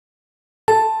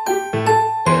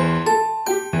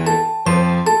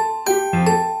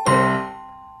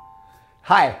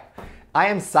Hi, I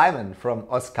am Simon from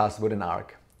Oscar's Wooden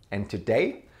Ark, and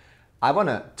today I want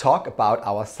to talk about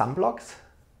our SumBlocks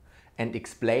and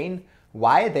explain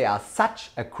why they are such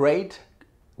a great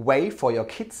way for your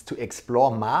kids to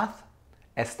explore math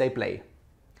as they play.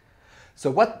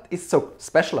 So what is so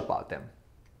special about them?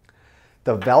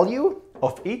 The value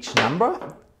of each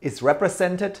number is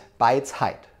represented by its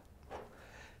height.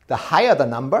 The higher the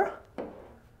number,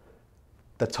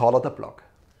 the taller the block.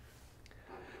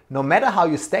 No matter how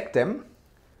you stack them,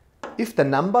 if the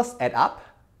numbers add up,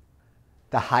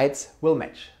 the heights will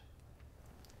match.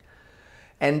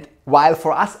 And while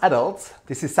for us adults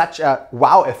this is such a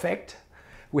wow effect,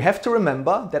 we have to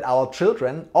remember that our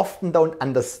children often don't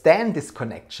understand this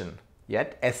connection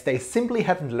yet, as they simply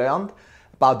haven't learned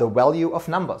about the value of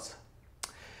numbers.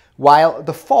 While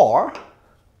the 4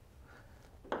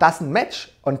 doesn't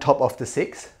match on top of the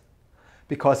 6,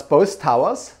 because both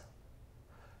towers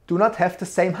do not have the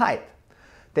same height.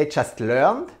 They just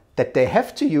learned that they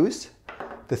have to use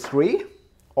the 3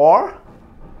 or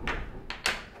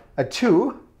a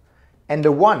 2 and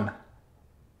a 1.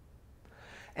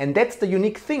 And that's the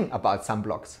unique thing about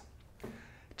SumBlocks.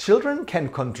 Children can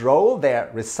control their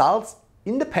results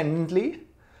independently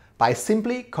by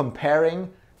simply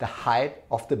comparing the height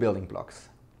of the building blocks.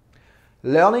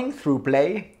 Learning through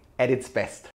play at its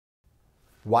best.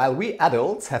 While we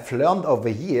adults have learned over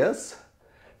years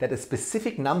that a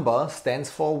specific number stands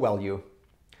for value,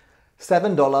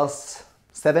 $7,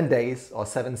 7 days or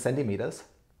 7 centimeters.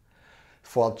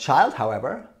 For a child,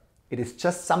 however, it is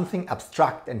just something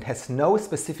abstract and has no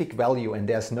specific value and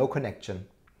there's no connection.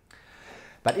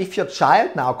 But if your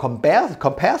child now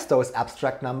compares those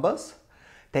abstract numbers,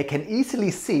 they can easily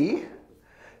see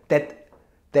that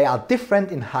they are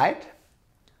different in height,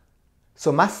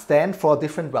 so must stand for a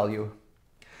different value.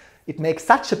 It makes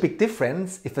such a big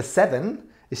difference if a 7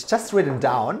 is just written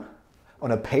down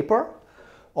on a paper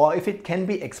or if it can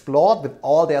be explored with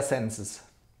all their senses.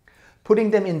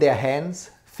 Putting them in their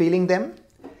hands, feeling them.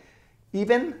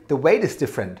 Even the weight is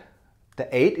different. The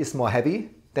 8 is more heavy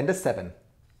than the 7.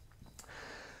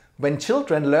 When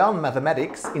children learn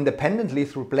mathematics independently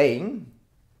through playing,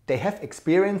 they have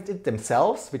experienced it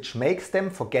themselves, which makes them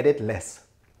forget it less.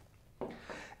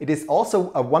 It is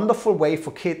also a wonderful way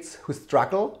for kids who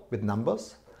struggle with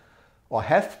numbers or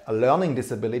have a learning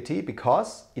disability,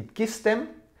 because it gives them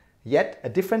yet a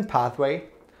different pathway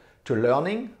to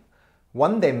learning,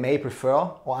 one they may prefer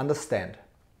or understand.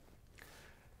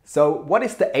 So what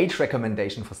is the age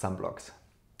recommendation for SumBlocks?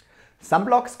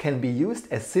 SumBlocks can be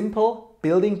used as simple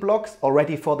building blocks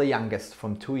already for the youngest,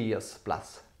 from 2 years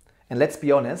plus. And let's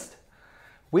be honest,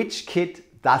 which kid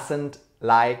doesn't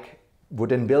like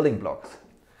wooden building blocks?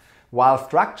 While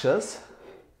structures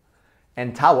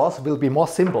and towers will be more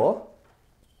simple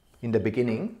in the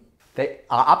beginning, they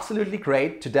are absolutely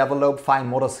great to develop fine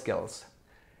motor skills.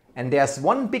 And there's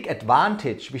one big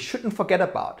advantage we shouldn't forget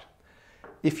about.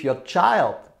 If your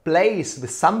child plays with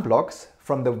SumBlocks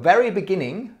from the very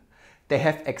beginning, they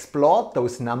have explored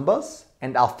those numbers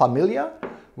and are familiar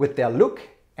with their look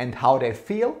and how they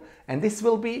feel, and this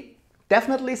will be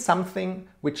definitely something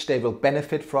which they will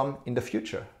benefit from in the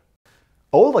future.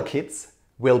 Older kids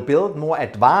will build more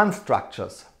advanced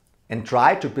structures and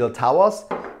try to build towers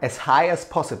as high as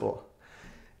possible.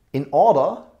 In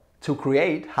order to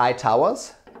create high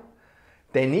towers,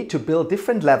 they need to build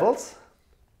different levels,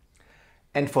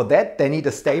 and for that they need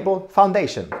a stable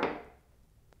foundation.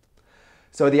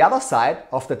 So the other side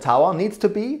of the tower needs to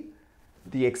be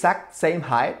the exact same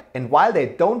height, and while they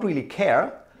don't really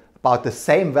care about the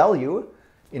same value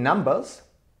in numbers,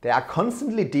 they are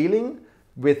constantly dealing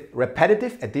with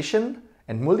repetitive addition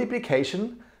and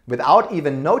multiplication without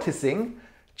even noticing,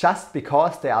 just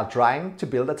because they are trying to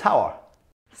build a tower.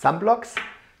 SumBlocks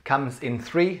comes in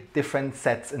 3 different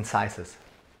sets and sizes.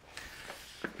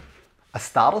 A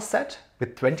starter set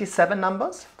with 27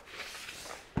 numbers,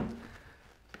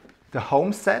 the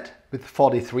home set with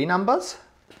 43 numbers,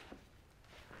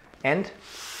 and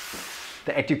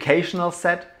the educational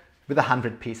set with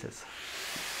 100 pieces.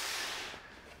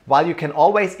 While you can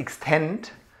always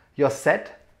extend your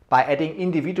set by adding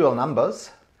individual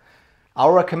numbers,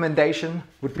 our recommendation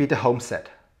would be the home set.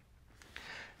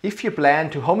 If you plan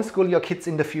to homeschool your kids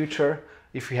in the future,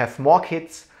 if you have more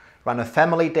kids, run a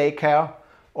family daycare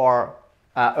or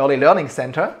early learning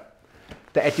center,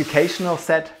 the educational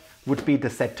set would be the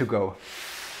set to go.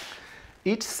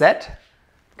 Each set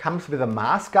comes with a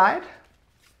math guide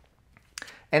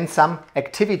and some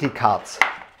activity cards.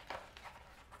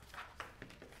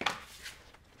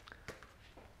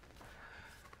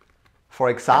 For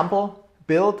example,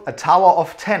 build a tower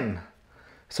of 10.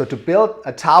 So to build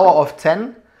a tower of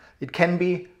 10, It can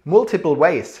be multiple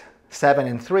ways, 7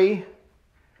 and 3,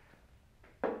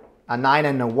 a 9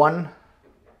 and a 1,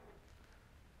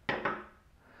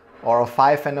 or a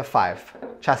 5 and a 5,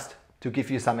 just to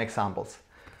give you some examples.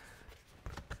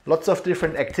 Lots of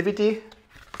different activities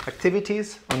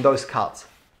on those cards.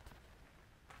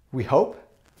 We hope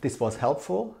this was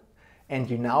helpful and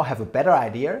you now have a better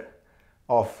idea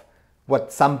of what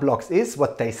SumBlox is,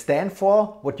 what they stand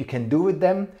for, what you can do with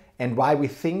them, and why we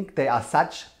think they are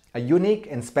such a unique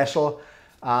and special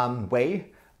way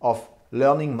of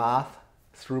learning math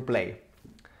through play.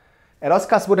 At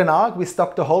Oscars Wood & Ark, we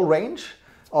stock the whole range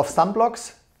of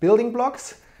SumBlox building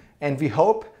blocks, and we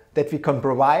hope that we can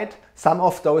provide some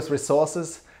of those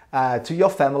resources to your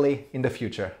family in the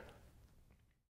future.